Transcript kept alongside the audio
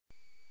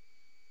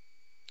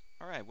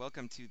Hi,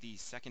 welcome to the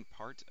second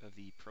part of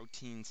the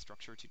protein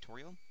structure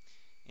tutorial.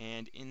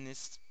 And in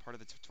this part of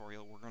the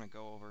tutorial, we're going to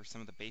go over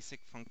some of the basic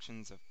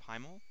functions of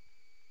Pymol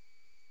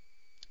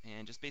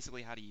and just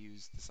basically how to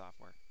use the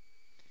software.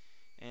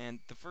 And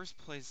the first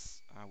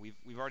place,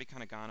 we've already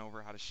kind of gone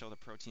over how to show the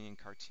protein in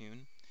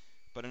cartoon,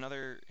 but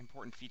another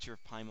important feature of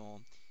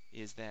Pymol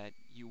is that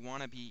you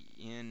want to be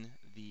in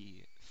the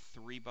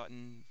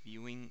 3-button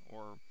viewing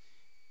or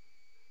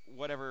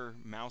whatever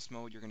mouse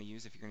mode you're going to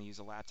use. If you're going to use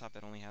a laptop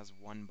that only has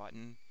one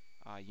button,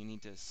 you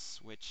need to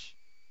switch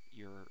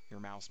your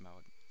mouse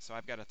mode. So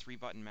I've got a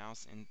 3-button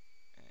mouse, and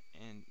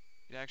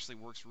it actually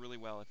works really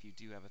well if you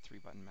do have a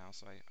 3-button mouse.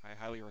 So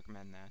I highly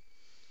recommend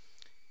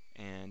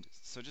that. And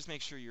so just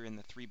make sure you're in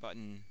the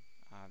 3-button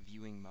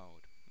viewing mode.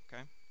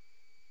 Okay.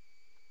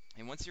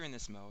 And once you're in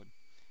this mode,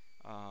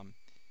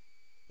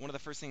 one of the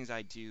first things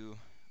I do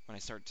when I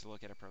start to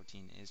look at a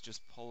protein is just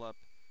pull up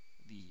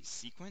the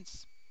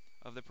sequence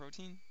of the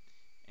protein.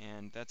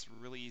 And that's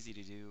really easy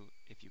to do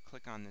if you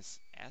click on this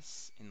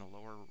S in the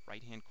lower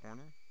right hand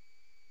corner.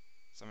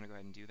 So I'm going to go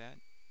ahead and do that.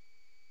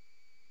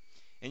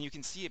 And you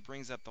can see it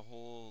brings up the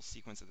whole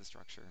sequence of the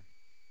structure.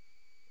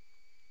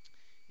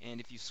 And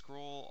if you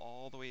scroll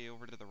all the way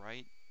over to the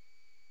right,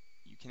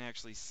 you can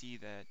actually see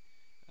that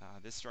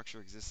this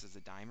structure exists as a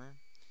dimer.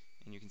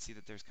 And you can see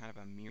that there's kind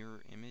of a mirror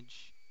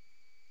image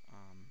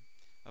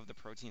of the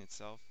protein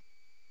itself.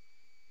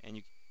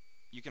 And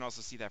you can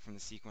also see that from the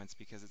sequence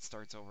because it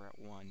starts over at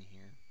 1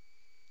 here.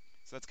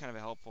 So that's kind of a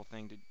helpful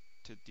thing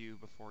to do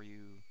before you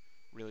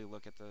really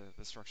look at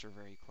the structure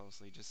very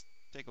closely. Just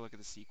take a look at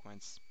the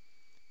sequence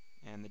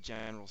and the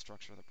general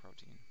structure of the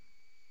protein.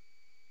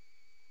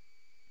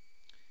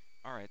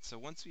 Alright, so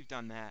once we've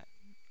done that,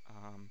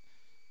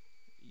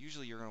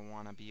 usually you're going to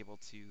want to be able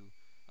to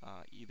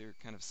either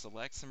kind of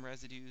select some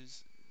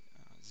residues,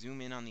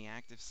 zoom in on the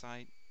active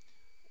site,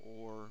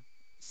 or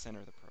center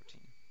the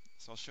protein.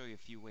 So I'll show you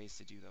a few ways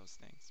to do those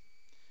things.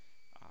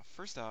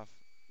 First off,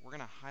 we're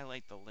going to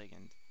highlight the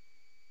ligand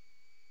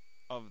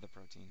of the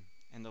protein.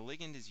 And the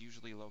ligand is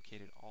usually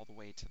located all the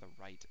way to the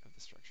right of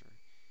the structure.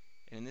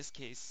 And in this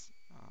case,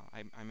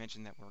 I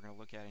mentioned that we're going to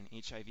look at an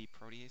HIV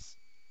protease.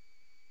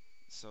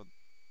 So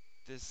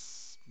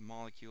this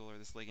molecule or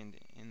this ligand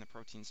in the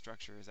protein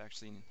structure is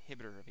actually an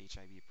inhibitor of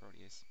HIV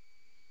protease.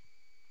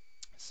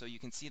 So you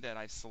can see that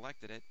I've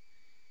selected it,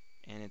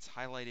 and it's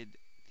highlighted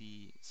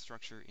the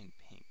structure in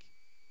pink,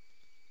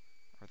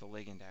 or the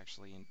ligand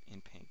actually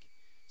in pink.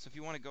 So if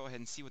you want to go ahead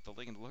and see what the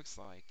ligand looks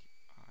like,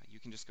 you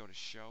can just go to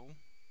Show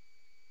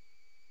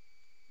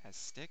as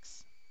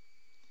Sticks,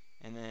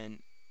 and then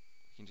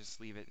you can just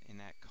leave it in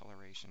that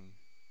coloration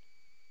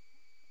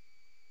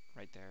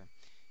right there.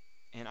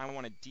 And I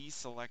want to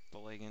deselect the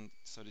ligand.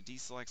 So to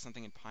deselect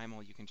something in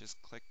Pymol, you can just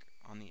click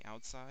on the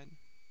outside,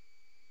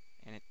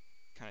 and it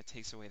kind of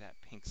takes away that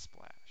pink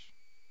splash.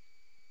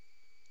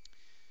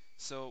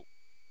 So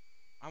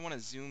I want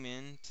to zoom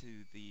in to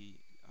the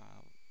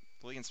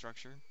ligand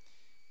structure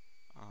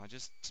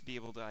just to be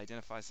able to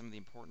identify some of the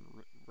important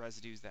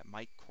residues that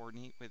might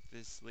coordinate with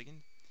this ligand.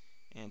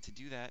 And to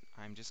do that,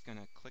 I'm just going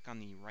to click on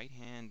the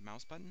right-hand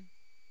mouse button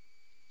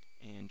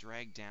and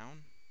drag down.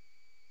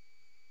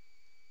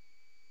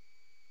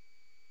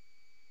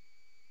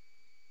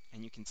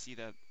 And you can see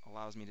that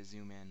allows me to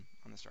zoom in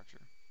on the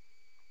structure.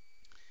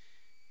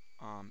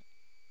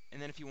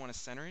 And then if you want to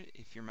center it,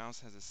 if your mouse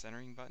has a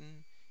centering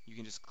button, you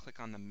can just click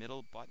on the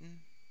middle button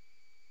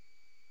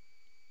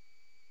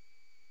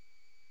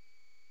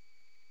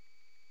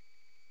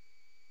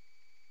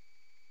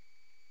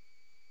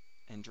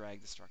and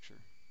drag the structure.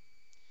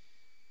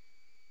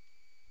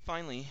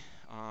 Finally,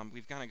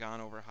 we've kind of gone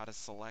over how to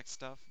select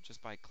stuff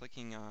just by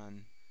clicking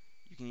on,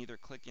 you can either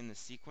click in the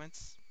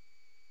sequence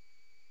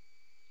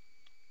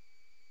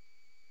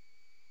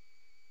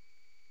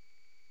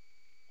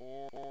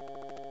or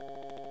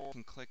you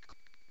can click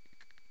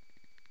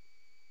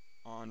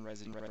on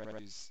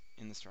residues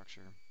in the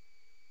structure.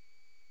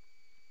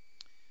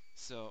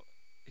 So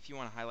if you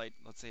want to highlight,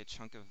 let's say, a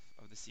chunk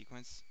of the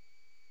sequence,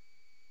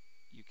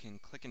 you can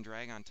click and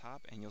drag on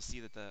top, and you'll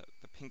see that the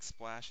pink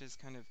splashes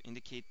kind of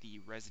indicate the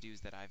residues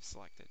that I've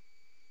selected.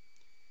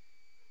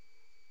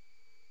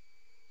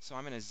 So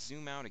I'm going to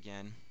zoom out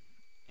again,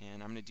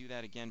 and I'm going to do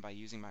that again by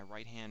using my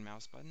right-hand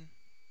mouse button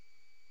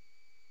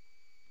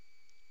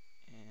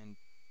and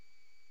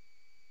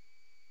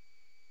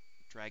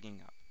dragging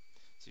up.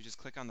 So you just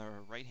click on the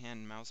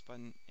right-hand mouse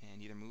button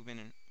and either move in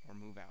or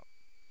move out.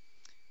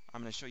 I'm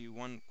going to show you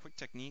one quick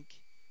technique.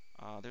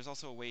 There's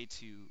also a way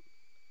to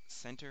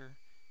center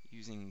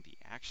using the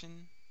action.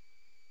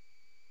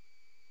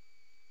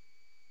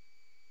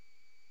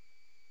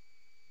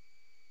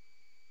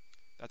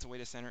 That's a way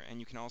to center, and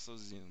you can also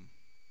zoom.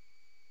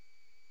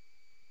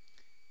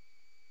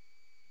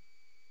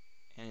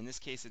 And in this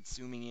case, it's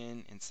zooming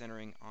in and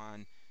centering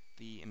on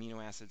the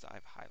amino acids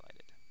I've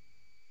highlighted.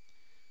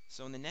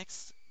 So in the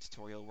next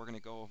tutorial, we're going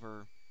to go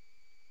over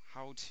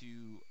how to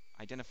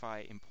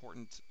identify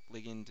important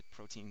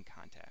ligand-protein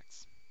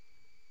contacts.